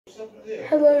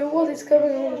Hello, what is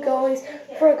going on, guys?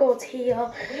 Fregod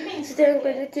here. Today I'm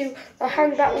going to do a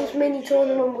Hang Battles mini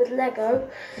tournament with Lego.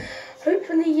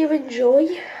 Hopefully you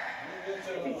enjoy.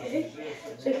 Okay.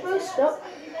 So first up,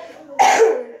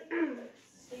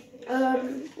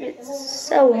 it's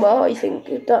Selma. I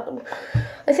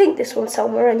think this one's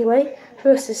Selma anyway.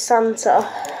 Versus Santa.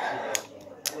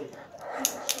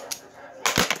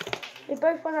 They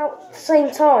both went out at the same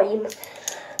time,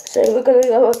 so we're going to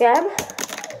go again.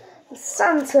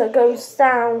 Santa goes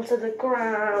down to the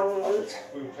ground.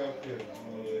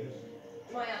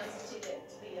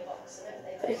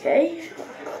 Okay.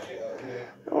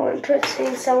 Oh, I'm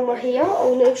putting Selma here.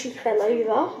 Oh no, she fell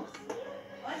over.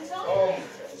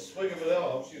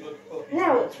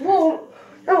 Now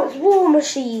it's War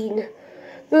Machine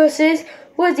versus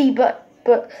Woody, but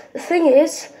the thing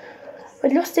is, I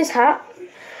lost his hat.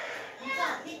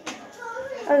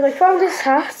 And I found his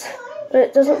hat, but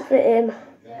it doesn't fit him.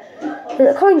 And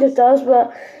it kind of does,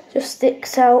 but just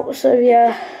sticks out, so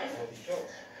yeah.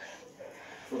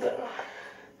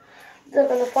 They're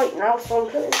going to fight now, so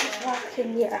I'm putting this back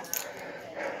in, yeah.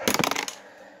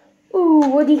 Ooh,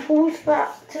 Woody falls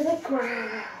back to the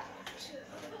ground.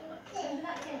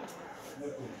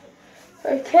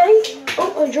 Okay,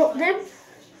 oh, I dropped him.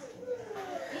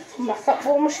 Back up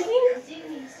War Machine.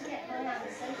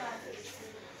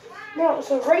 Now it's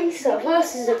a racer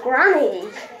versus a granny.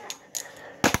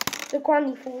 The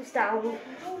granny falls down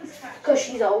because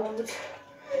she's old.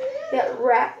 Get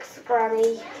wrecked,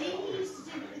 granny.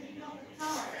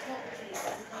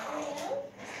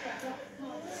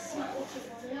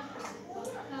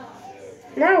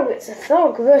 Now it's a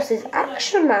Thug versus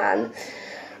Action Man.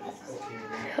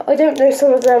 I don't know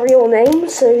some of their real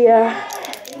names, so yeah.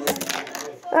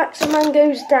 Action Man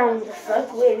goes down, the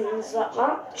Thug wins that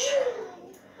match.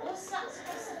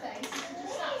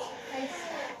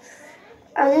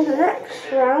 And in the next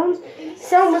round,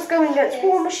 Selma's going against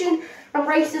War Machine and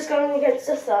Racer's going against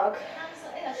the Thug.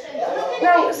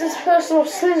 Now it's this personal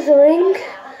slithering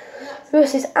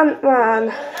versus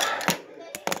Ant-Man.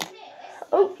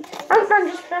 Oh, Ant-Man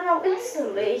just fell out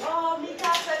instantly.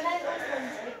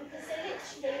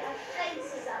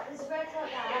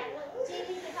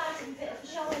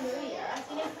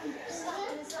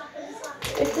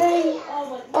 Okay.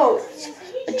 Oh, it's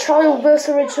a child versus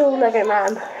original Lego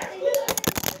Man.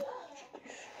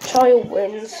 Child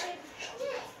wins.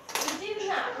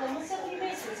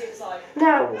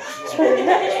 Now, for the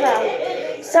next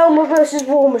round, Selma versus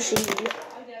War Machine.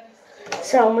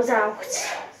 Selma's out.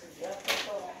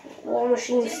 War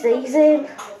Machine stays in.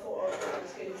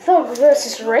 Thug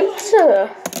versus Racer.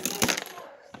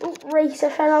 Oh, Racer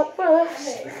fell out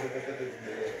first.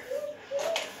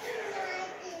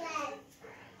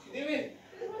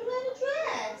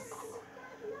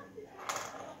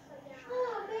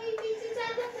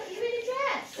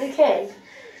 Okay,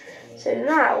 so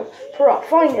now for our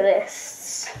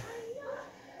finalists.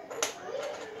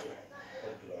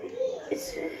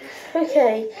 It's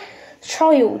okay.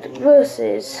 Child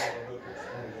versus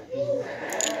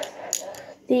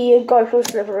the guy from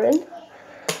Slytherin.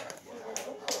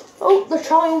 Oh, the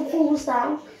child falls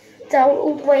down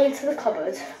all the way into the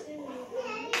cupboard.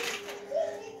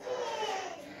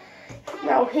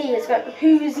 Now who is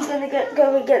he going to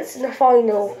go against in the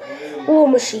final? War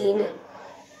Machine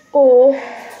or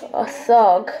a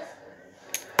Thug?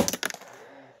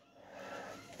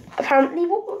 Apparently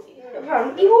War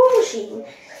Machine.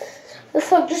 The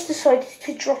Thug just decided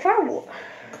to drop out.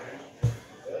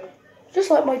 Just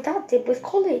like my dad did with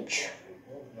college.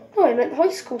 No, I meant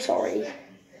high school, sorry.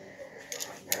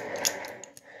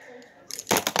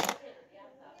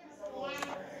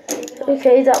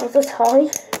 Okay, that was a tie.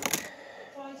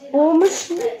 War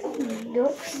Machine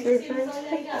knocks Slytherin to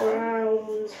the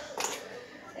ground.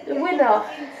 The winner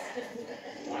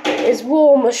is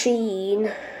War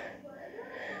Machine.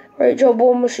 Great job,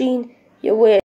 War Machine. You win.